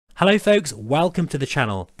Hello folks, welcome to the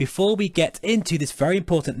channel. Before we get into this very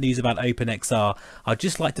important news about OpenXR, I'd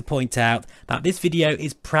just like to point out that this video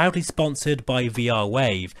is proudly sponsored by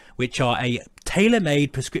VRWave, which are a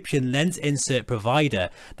tailor-made prescription lens insert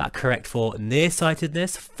provider that correct for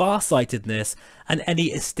nearsightedness, farsightedness and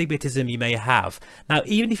any astigmatism you may have. Now,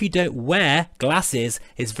 even if you don't wear glasses,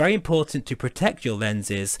 it's very important to protect your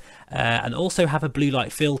lenses and also have a blue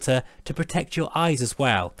light filter to protect your eyes as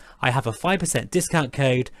well. I have a 5% discount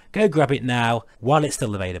code. Go grab it now while it's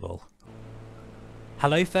still available.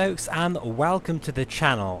 Hello folks and welcome to the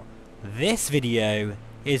channel. This video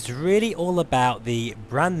is really all about the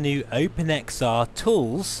brand new OpenXR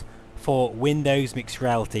tools for Windows Mixed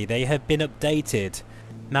Reality. They have been updated.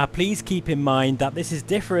 Now please keep in mind that this is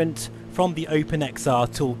different from the OpenXR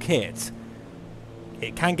toolkit.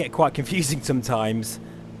 It can get quite confusing sometimes,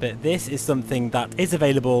 but this is something that is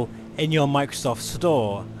available in your Microsoft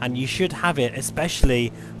Store and you should have it,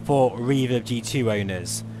 especially for Reverb G2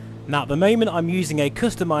 owners. Now at the moment I'm using a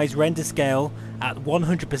customized render scale at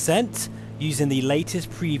 100% using the latest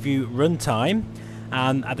preview runtime,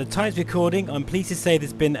 and at the time of recording I'm pleased to say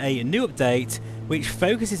there's been a new update which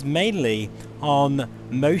focuses mainly on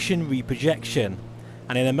motion reprojection,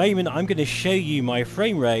 and in a moment I'm going to show you my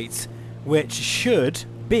frame rate, which should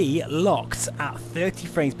be locked at 30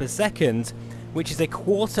 frames per second, which is a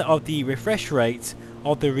quarter of the refresh rate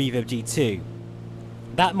of the Reverb G2.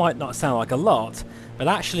 That might not sound like a lot, but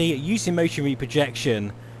actually using motion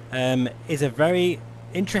reprojection is a very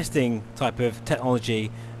interesting type of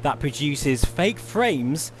technology that produces fake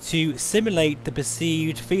frames to simulate the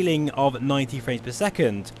perceived feeling of 90 frames per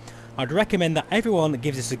second. I'd recommend that everyone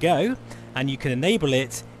gives this a go, and you can enable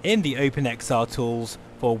it in the OpenXR tools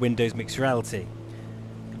for Windows Mixed Reality.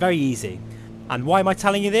 Very easy. And why am I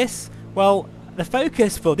telling you this? Well, the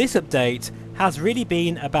focus for this update has really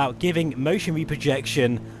been about giving motion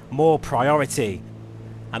reprojection more priority.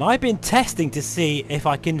 And I've been testing to see if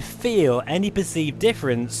I can feel any perceived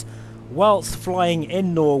difference whilst flying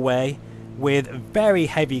in Norway with very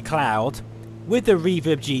heavy cloud with the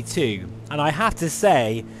Reverb G2, and I have to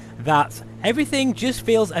say that everything just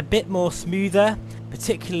feels a bit more smoother,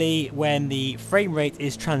 particularly when the frame rate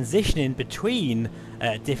is transitioning between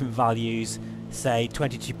different values, say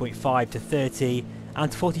 22.5 to 30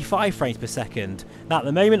 and 45 frames per second. Now at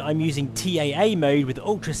the moment I'm using TAA mode with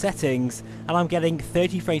ultra settings and I'm getting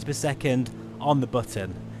 30 frames per second on the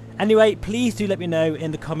button. Anyway, please do let me know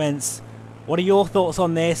in the comments, what are your thoughts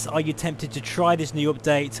on this? Are you tempted to try this new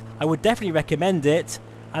update? I would definitely recommend it,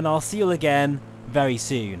 and I'll see you all again very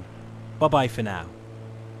soon. Bye bye for now.